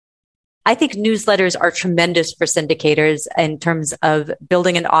I think newsletters are tremendous for syndicators in terms of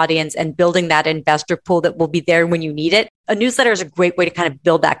building an audience and building that investor pool that will be there when you need it. A newsletter is a great way to kind of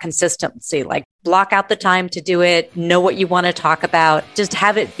build that consistency, like block out the time to do it, know what you want to talk about, just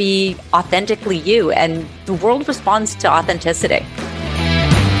have it be authentically you. And the world responds to authenticity.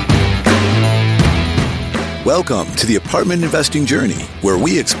 Welcome to the Apartment Investing Journey, where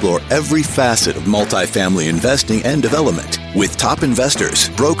we explore every facet of multifamily investing and development with top investors,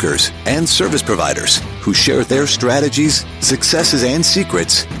 brokers, and service providers who share their strategies, successes, and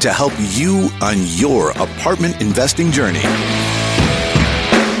secrets to help you on your apartment investing journey.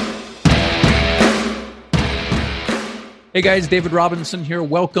 Hey guys, David Robinson here.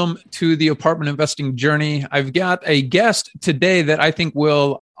 Welcome to the Apartment Investing Journey. I've got a guest today that I think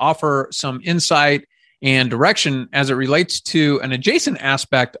will offer some insight and direction as it relates to an adjacent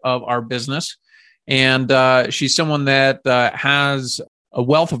aspect of our business. And she's someone that has a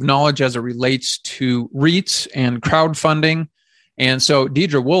wealth of knowledge as it relates to REITs and crowdfunding. And so,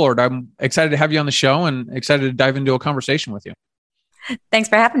 Deidre Woollard, I'm excited to have you on the show and excited to dive into a conversation with you. Thanks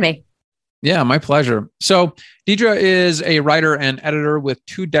for having me. Yeah, my pleasure. So Deidre is a writer and editor with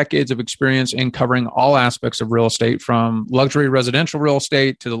 2 decades of experience in covering all aspects of real estate, from luxury residential real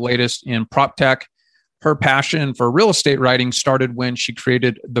estate to the latest in prop tech. Her passion for real estate writing started when she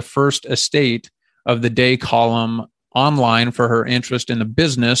created the first Estate of the Day column online for her interest in the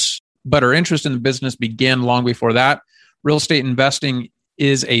business. But her interest in the business began long before that. Real estate investing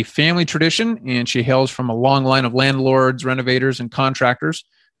is a family tradition, and she hails from a long line of landlords, renovators, and contractors,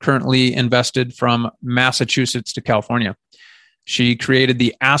 currently invested from Massachusetts to California. She created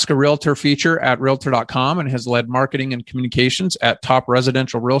the Ask a Realtor feature at Realtor.com and has led marketing and communications at top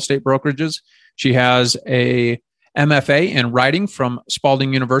residential real estate brokerages. She has a MFA in writing from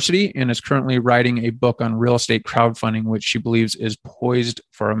Spalding University and is currently writing a book on real estate crowdfunding, which she believes is poised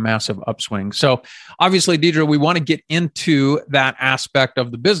for a massive upswing. So obviously, Deidre, we want to get into that aspect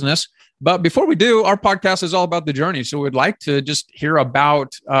of the business. But before we do, our podcast is all about the journey. So we'd like to just hear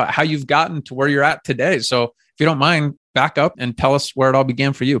about how you've gotten to where you're at today. So if you don't mind, back up and tell us where it all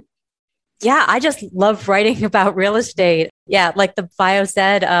began for you. Yeah, I just love writing about real estate. Yeah, like the bio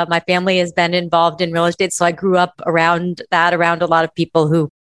said, my family has been involved in real estate. So I grew up around a lot of people who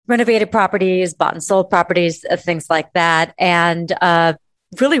renovated properties, bought and sold properties, things like that. And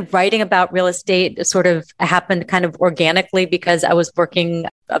really writing about real estate sort of happened kind of organically because I was working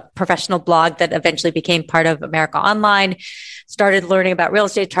a professional blog that eventually became part of America Online, started learning about real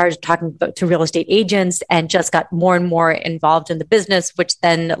estate, started talking to real estate agents, and just got more and more involved in the business, which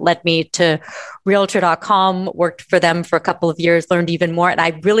then led me to Realtor.com, worked for them for a couple of years, learned even more. And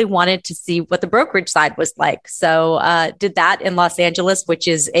I really wanted to see what the brokerage side was like. So did that in Los Angeles, which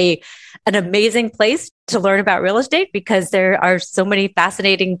is an amazing place to learn about real estate because there are so many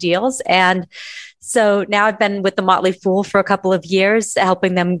fascinating deals. And so now I've been with the Motley Fool for a couple of years,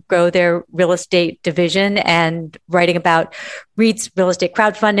 helping them grow their real estate division and writing about REITs, real estate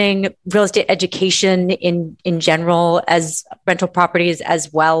crowdfunding, real estate education in general, as rental properties,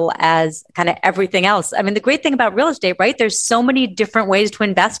 as well as kind of everything else. I mean, the great thing about real estate, right? There's so many different ways to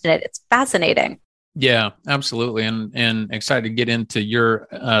invest in it. It's fascinating. Yeah, absolutely. And excited to get into your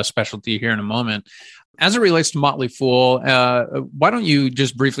specialty here in a moment. As it relates to Motley Fool, why don't you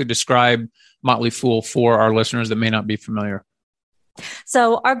just briefly describe Motley Fool for our listeners that may not be familiar?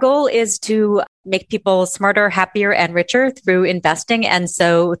 So our goal is to make people smarter, happier, and richer through investing. And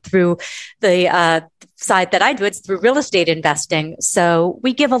so through the side that I do, it's through real estate investing. So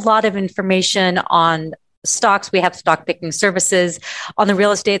we give a lot of information on stocks. We have stock picking services. On the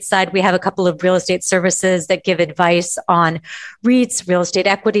real estate side, we have a couple of real estate services that give advice on REITs, real estate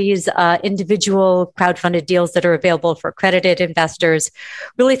equities, individual crowdfunded deals that are available for accredited investors,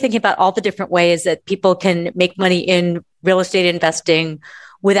 really thinking about all the different ways that people can make money in real estate investing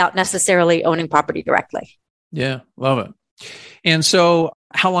without necessarily owning property directly. Yeah, love it. And so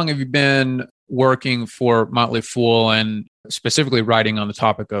how long have you been working for Motley Fool and specifically writing on the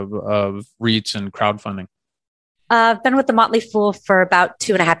topic of REITs and crowdfunding? I've been with the Motley Fool for about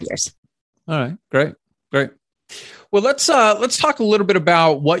 2.5 years. All right, great. Well, let's talk a little bit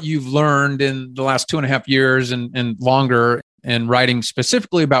about what you've learned in the last 2.5 years and longer in writing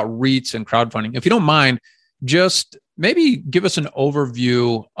specifically about REITs and crowdfunding. If you don't mind, just maybe give us an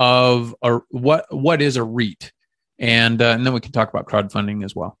overview of what is a REIT, and then we can talk about crowdfunding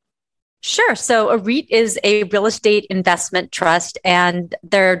as well. Sure. So a REIT is a real estate investment trust, and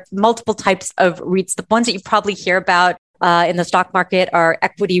there are multiple types of REITs. The ones that you probably hear about in the stock market are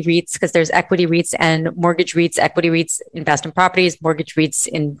equity REITs, because there's equity REITs and mortgage REITs. Equity REITs invest in properties, mortgage REITs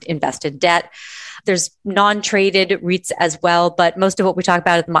invest in debt. There's non-traded REITs as well, but most of what we talk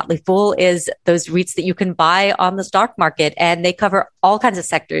about at the Motley Fool is those REITs that you can buy on the stock market, and they cover all kinds of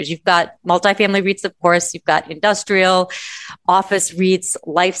sectors. You've got multifamily REITs, of course. You've got industrial, office REITs,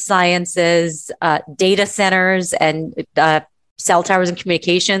 life sciences, data centers, and cell towers and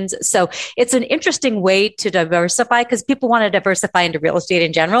communications. So it's an interesting way to diversify, because people want to diversify into real estate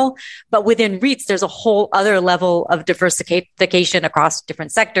in general. But within REITs, there's a whole other level of diversification across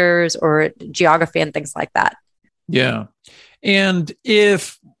different sectors or geography and things like that. Yeah. And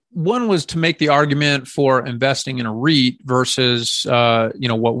if one was to make the argument for investing in a REIT versus,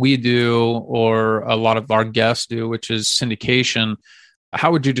 what we do or a lot of our guests do, which is syndication, how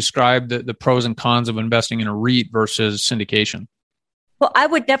would you describe the pros and cons of investing in a REIT versus syndication? Well, I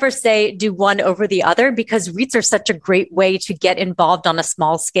would never say do one over the other, because REITs are such a great way to get involved on a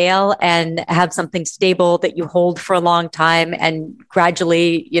small scale and have something stable that you hold for a long time and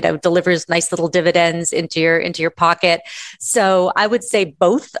gradually, delivers nice little dividends into your pocket. So I would say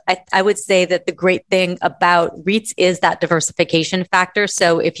both. I would say that the great thing about REITs is that diversification factor.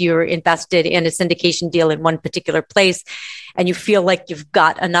 So if you're invested in a syndication deal in one particular place and you feel like you've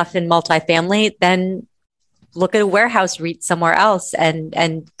got enough in multifamily, then look at a warehouse REIT somewhere else and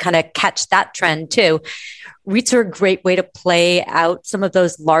kind of catch that trend too. REITs are a great way to play out some of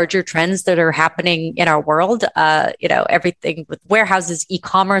those larger trends that are happening in our world. Everything with warehouses,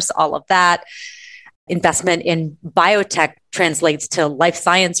 e-commerce, all of that. Investment in biotech translates to life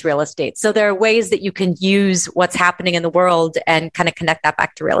science real estate. So there are ways that you can use what's happening in the world and kind of connect that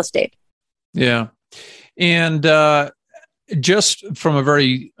back to real estate. Yeah. And just from a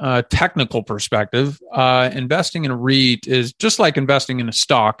very technical perspective, investing in a REIT is just like investing in a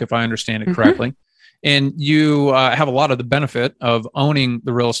stock, if I understand it correctly. Mm-hmm. And you have a lot of the benefit of owning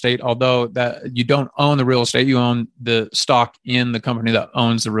the real estate, although that you don't own the real estate, you own the stock in the company that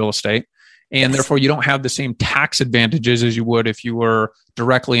owns the real estate. And therefore, you don't have the same tax advantages as you would if you were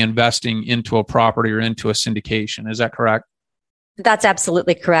directly investing into a property or into a syndication. Is that correct? That's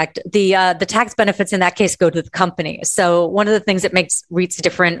absolutely correct. The tax benefits in that case go to the company. So one of the things that makes REITs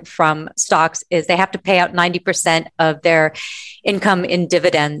different from stocks is they have to pay out 90% of their income in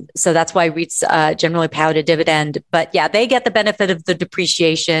dividend. So that's why REITs generally pay out a dividend. But yeah, they get the benefit of the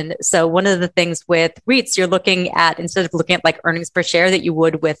depreciation. So one of the things with REITs, you're looking at, instead of looking at like earnings per share that you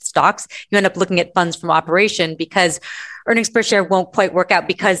would with stocks, you end up looking at funds from operation, because earnings per share won't quite work out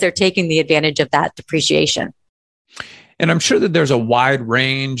because they're taking the advantage of that depreciation. And I'm sure that there's a wide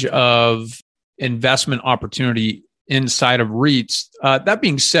range of investment opportunity inside of REITs. That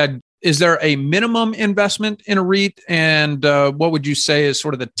being said, is there a minimum investment in a REIT? And what would you say is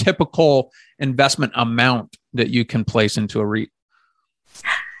sort of the typical investment amount that you can place into a REIT?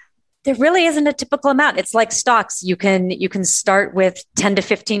 There really isn't a typical amount. It's like stocks. You can start with $10 to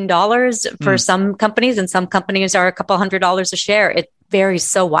 $15 for some companies, and some companies are a couple $100 a share. It varies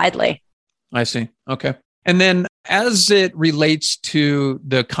so widely. I see. Okay. And then as it relates to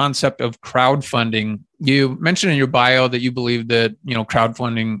the concept of crowdfunding, you mentioned in your bio that you believe that,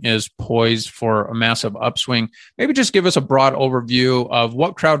 crowdfunding is poised for a massive upswing. Maybe just give us a broad overview of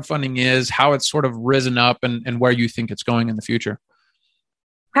what crowdfunding is, how it's sort of risen up, and where you think it's going in the future.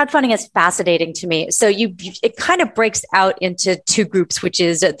 Crowdfunding is fascinating to me. So it kind of breaks out into two groups, which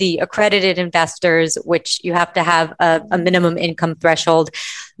is the accredited investors, which you have to have a minimum income threshold.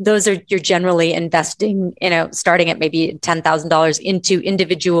 Those are, you're generally investing, starting at maybe $10,000 into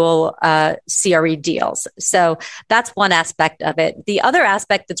individual CRE deals. So that's one aspect of it. The other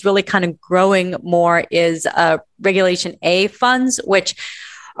aspect that's really kind of growing more is Regulation A funds, which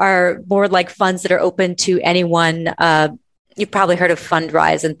are more like funds that are open to anyone. You've probably heard of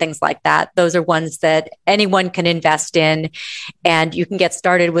Fundrise and things like that. Those are ones that anyone can invest in, and you can get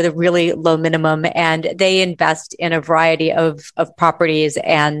started with a really low minimum, and they invest in a variety of properties,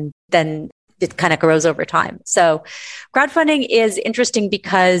 and then it kind of grows over time. So crowdfunding is interesting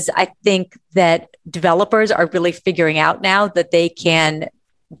because I think that developers are really figuring out now that they can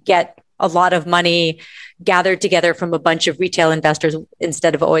get a lot of money gathered together from a bunch of retail investors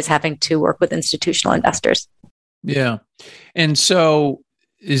instead of always having to work with institutional investors. Yeah. And so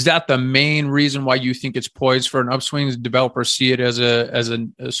is that the main reason why you think it's poised for an upswing? Is developers see it as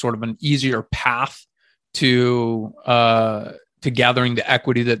a sort of an easier path to gathering the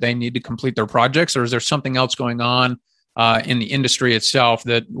equity that they need to complete their projects? Or is there something else going on in the industry itself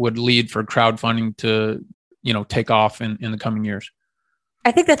that would lead for crowdfunding to, take off in the coming years?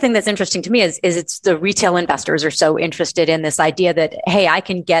 I think the thing that's interesting to me is it's the retail investors are so interested in this idea that, hey, I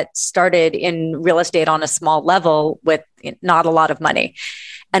can get started in real estate on a small level with not a lot of money.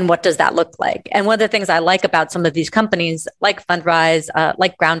 And what does that look like? And one of the things I like about some of these companies like Fundrise,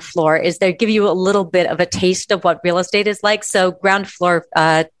 like Ground Floor, is they give you a little bit of a taste of what real estate is like. So Ground Floor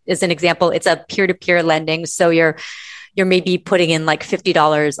is an example. It's a peer-to-peer lending. So you're maybe putting in like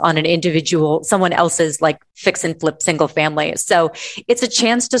 $50 on an individual, someone else's like fix and flip single family. So it's a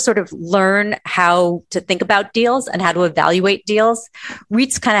chance to sort of learn how to think about deals and how to evaluate deals.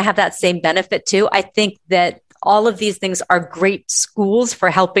 REITs kind of have that same benefit too. I think that all of these things are great schools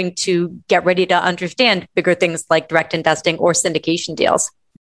for helping to get ready to understand bigger things like direct investing or syndication deals.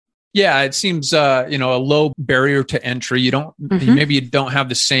 Yeah, it seems a low barrier to entry. Maybe you don't have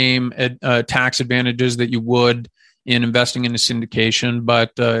the same tax advantages that you would in investing in a syndication,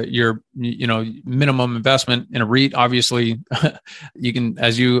 but your minimum investment in a REIT, obviously, you can,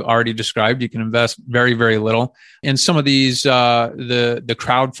 as you already described, you can invest very, very little. In some of these the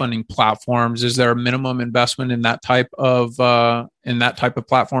crowdfunding platforms, is there a minimum investment in that type of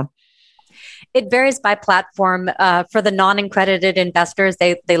platform? It varies by platform. For the non-accredited investors,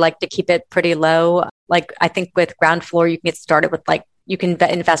 they like to keep it pretty low. Like I think with Ground Floor, you can get started with you can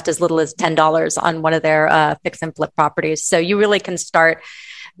invest as little as $10 on one of their fix and flip properties. So you really can start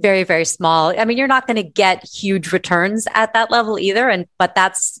very, very small. I mean, you're not going to get huge returns at that level either. But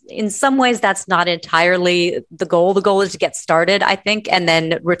that's, in some ways, that's not entirely the goal. The goal is to get started, I think, and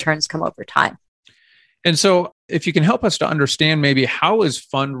then returns come over time. And so if you can help us to understand maybe how is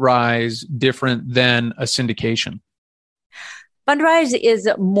Fundrise different than a syndication? Fundrise is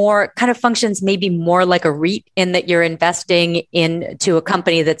functions maybe more like a REIT in that you're investing into a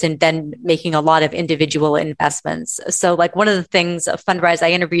company that's then making a lot of individual investments. So like one of the things Fundrise,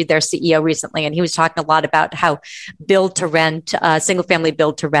 I interviewed their CEO recently, and he was talking a lot about how build to rent, single family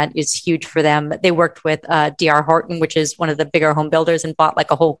build to rent is huge for them. They worked with D.R. Horton, which is one of the bigger home builders, and bought like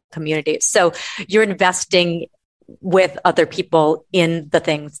a whole community. So you're investing with other people in the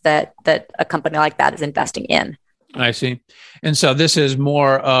things that a company like that is investing in. I see. And so this is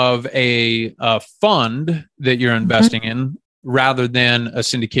more of a fund that you're investing in rather than a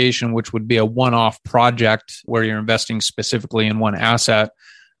syndication, which would be a one-off project where you're investing specifically in one asset.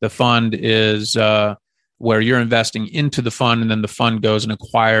 The fund is where you're investing into the fund, and then the fund goes and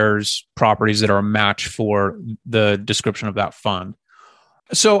acquires properties that are a match for the description of that fund.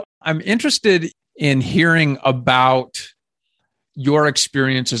 So I'm interested in hearing about your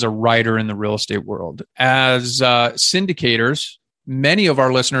experience as a writer in the real estate world. As syndicators, many of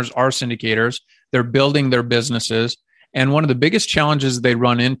our listeners are syndicators. They're building their businesses. And one of the biggest challenges they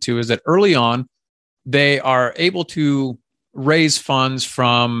run into is that early on, they are able to raise funds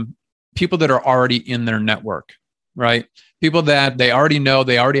from people that are already in their network, right? People that they already know,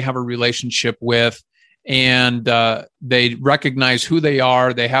 they already have a relationship with, and they recognize who they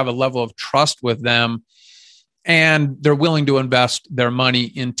are. They have a level of trust with them, and they're willing to invest their money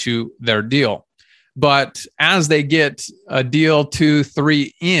into their deal. But as they get a deal 2,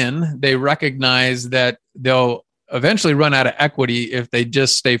 3 in, they recognize that they'll eventually run out of equity if they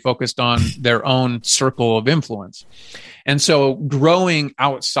just stay focused on their own circle of influence. And so growing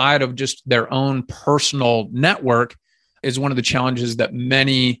outside of just their own personal network is one of the challenges that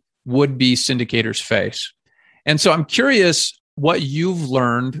many would-be syndicators face. And so I'm curious what you've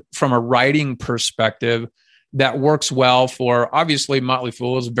learned from a writing perspective that works well for, obviously, Motley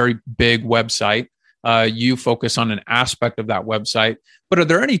Fool is a very big website. You focus on an aspect of that website. But are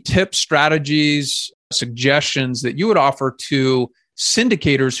there any tips, strategies, suggestions that you would offer to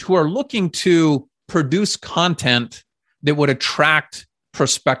syndicators who are looking to produce content that would attract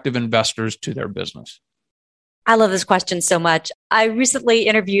prospective investors to their business? I love this question so much. I recently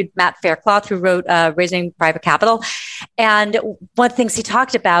interviewed Matt Faircloth, who wrote Raising Private Capital. And one of the things he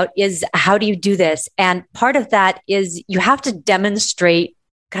talked about is, how do you do this? And part of that is you have to demonstrate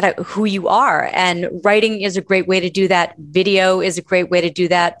kind of who you are. And writing is a great way to do that. Video is a great way to do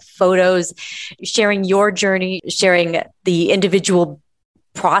that. Photos, sharing your journey, sharing the individual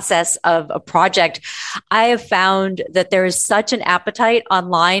process of a project. I have found that there is such an appetite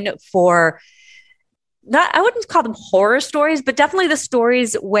online for I wouldn't call them horror stories, but definitely the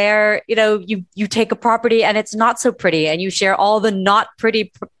stories where, you take a property and it's not so pretty, and you share all the not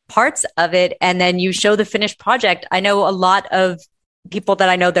pretty parts of it, and then you show the finished project. I know a lot of people that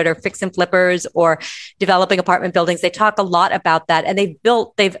I know that are fix and flippers or developing apartment buildings. They talk a lot about that, and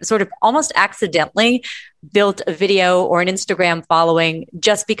they've sort of almost accidentally built a video or an Instagram following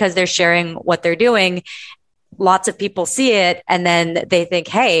just because they're sharing what they're doing. Lots of people see it, and then they think,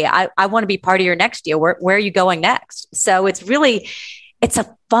 hey, I want to be part of your next deal. Where are you going next? So it's really, it's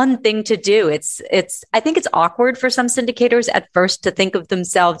a fun thing to do. I think it's awkward for some syndicators at first to think of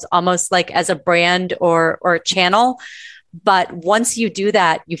themselves almost like as a brand or a channel. But once you do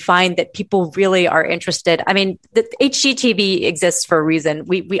that, you find that people really are interested. I mean, the HGTV exists for a reason.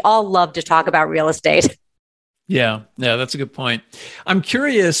 We all love to talk about real estate. Yeah, that's a good point. I'm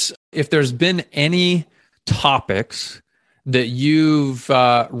curious if there's been any topics that you've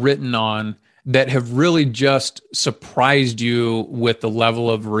written on that have really just surprised you with the level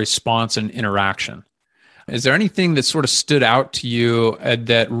of response and interaction. Is there anything that sort of stood out to you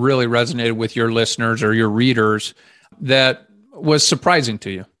that really resonated with your listeners or your readers that was surprising to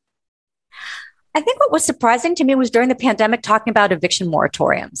you? I think what was surprising to me was during the pandemic, talking about eviction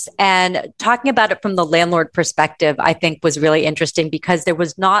moratoriums and talking about it from the landlord perspective, I think was really interesting because there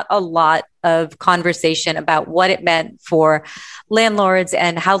was not a lot of conversation about what it meant for landlords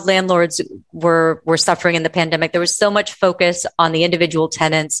and how landlords were suffering in the pandemic. There was so much focus on the individual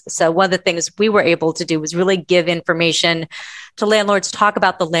tenants. So one of the things we were able to do was really give information to landlords, talk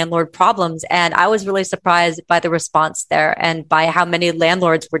about the landlord problems. And I was really surprised by the response there and by how many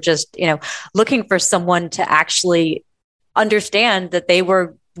landlords were just, looking for someone to actually understand that they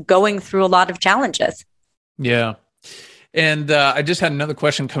were going through a lot of challenges. Yeah. And I just had another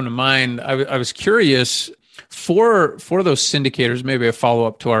question come to mind. I was curious for those syndicators, maybe a follow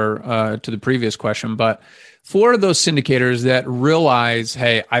up to our to the previous question, but for those syndicators that realize,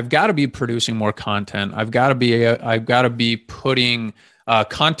 hey, I've got to be producing more content. I've got to be putting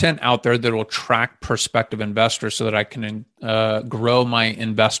content out there that will attract prospective investors so that I can grow my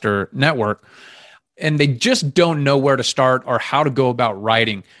investor network. And they just don't know where to start or how to go about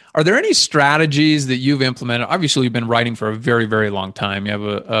writing. Are there any strategies that you've implemented? Obviously, you've been writing for a very, very long time. You have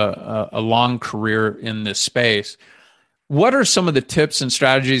a long career in this space. What are some of the tips and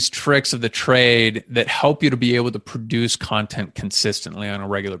strategies, tricks of the trade that help you to be able to produce content consistently on a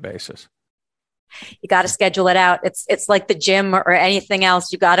regular basis? You got to schedule it out. It's like the gym or anything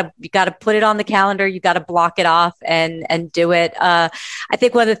else. You got to put it on the calendar. You got to block it off and do it. I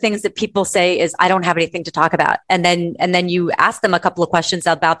think one of the things that people say is, I don't have anything to talk about. And then you ask them a couple of questions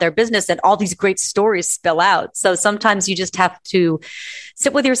about their business and all these great stories spill out. So sometimes you just have to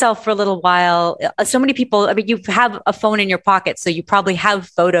sit with yourself for a little while. So many people, I mean, you have a phone in your pocket, so you probably have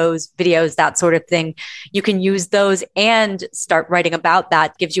photos, videos, that sort of thing. You can use those and start writing about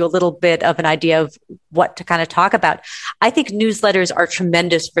that. Gives you a little bit of an idea of what to kind of talk about. I think newsletters are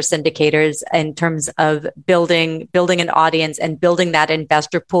tremendous for syndicators in terms of building an audience and building that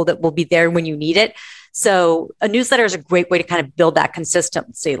investor pool that will be there when you need it. So a newsletter is a great way to kind of build that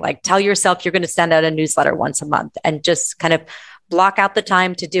consistency. Like, tell yourself you're going to send out a newsletter once a month and just kind of block out the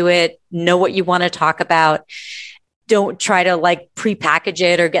time to do it. Know what you want to talk about. Don't try to like prepackage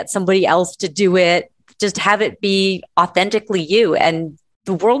it or get somebody else to do it. Just have it be authentically you. And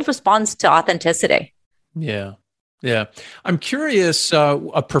the world responds to authenticity. Yeah. I'm curious,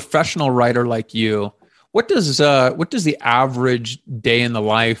 a professional writer like you, what does the average day in the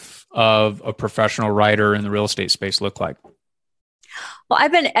life of a professional writer in the real estate space look like? Well,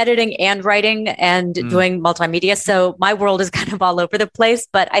 I've been editing and writing and doing multimedia. So my world is kind of all over the place.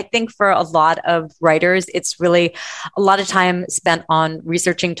 But I think for a lot of writers, it's really a lot of time spent on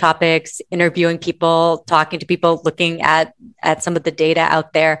researching topics, interviewing people, talking to people, looking at some of the data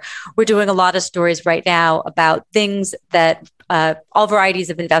out there. We're doing a lot of stories right now about things that all varieties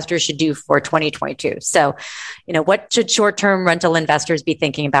of investors should do for 2022. So, what should short-term rental investors be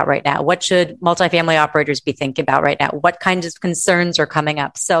thinking about right now? What should multifamily operators be thinking about right now? What kinds of concerns are coming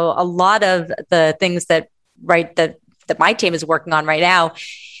up? So a lot of the things that my team is working on right now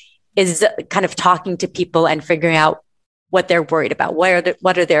is kind of talking to people and figuring out what they're worried about,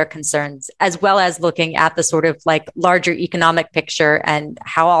 what are their concerns, as well as looking at the sort of like larger economic picture and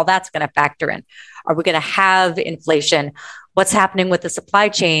how all that's going to factor in. Are we going to have inflation? What's happening with the supply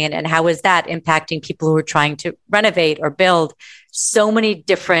chain and how is that impacting people who are trying to renovate or build? So many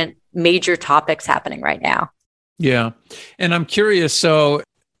different major topics happening right now. Yeah. And I'm curious, so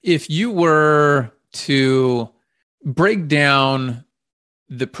if you were to break down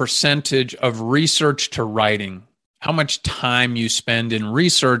the percentage of research to writing, how much time you spend in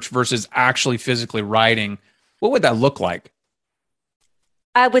research versus actually physically writing, what would that look like?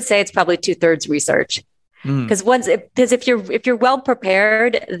 I would say it's probably 2/3 research. Because if you're well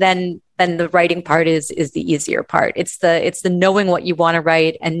prepared, then the writing part is the easier part. It's the knowing what you want to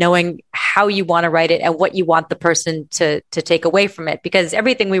write and knowing how you want to write it and what you want the person to take away from it. Because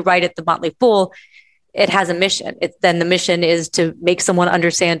everything we write at the Motley Fool, it has a mission. Then the mission is to make someone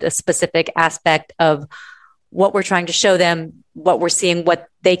understand a specific aspect of what we're trying to show them, what we're seeing, what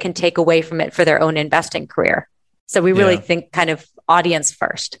they can take away from it for their own investing career. So we really think kind of audience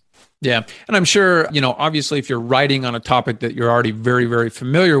first. Yeah. And I'm sure, obviously if you're writing on a topic that you're already very, very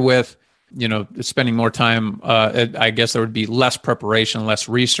familiar with, spending more time, I guess there would be less preparation, less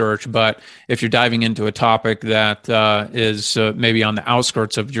research. But if you're diving into a topic that is maybe on the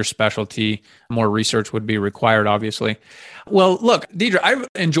outskirts of your specialty, more research would be required, obviously. Well, look, Deidre, I've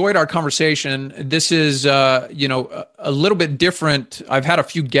enjoyed our conversation. This is, a little bit different. I've had a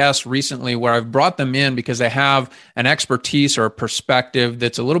few guests recently where I've brought them in because they have an expertise or a perspective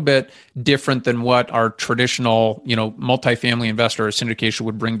that's a little bit different than what our traditional, multifamily investor or syndication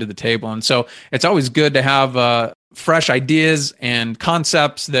would bring to the table. And so it's always good to have fresh ideas and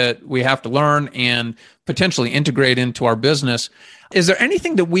concepts that we have to learn and potentially integrate into our business. Is there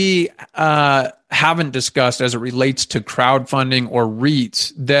anything that we haven't discussed as it relates to crowdfunding or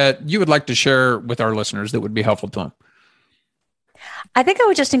REITs that you would like to share with our listeners that would be helpful to them? I think I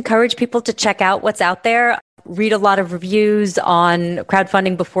would just encourage people to check out what's out there. Read a lot of reviews on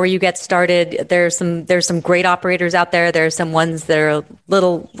crowdfunding before you get started. There's some great operators out there. There's some ones that are a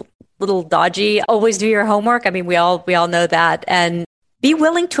little dodgy. Always do your homework. I mean, we all know that. And be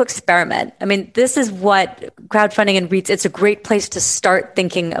willing to experiment. I mean, this is what crowdfunding and REITs, it's a great place to start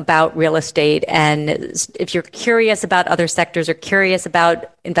thinking about real estate. And if you're curious about other sectors or curious about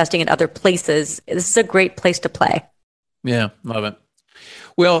investing in other places, this is a great place to play. Yeah, love it.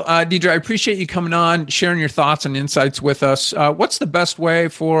 Well, Deidre, I appreciate you coming on, sharing your thoughts and insights with us. What's the best way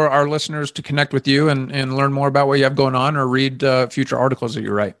for our listeners to connect with you and learn more about what you have going on or read future articles that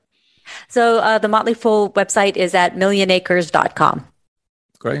you write? So the Motley Fool website is at millionacres.com.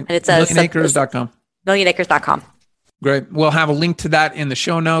 Great. And it's millionacres.com. Millionacres.com. Great. We'll have a link to that in the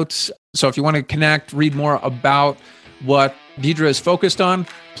show notes. So if you want to connect, read more about what Deidre is focused on,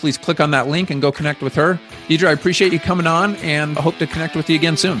 please click on that link and go connect with her. Deidre, I appreciate you coming on and I hope to connect with you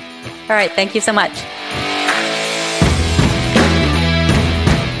again soon. All right. Thank you so much.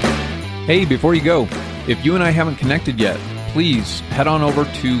 Hey, before you go, if you and I haven't connected yet, please head on over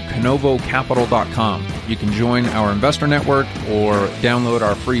to canovocapital.com. You can join our investor network or download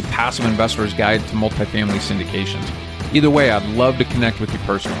our free passive investor's guide to multifamily syndications. Either way, I'd love to connect with you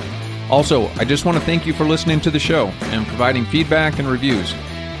personally. Also, I just want to thank you for listening to the show and providing feedback and reviews.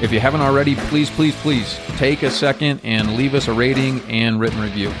 If you haven't already, please take a second and leave us a rating and written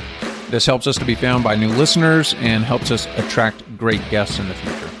review. This helps us to be found by new listeners and helps us attract great guests in the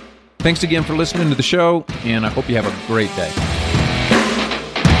future. Thanks again for listening to the show, and I hope you have a great day.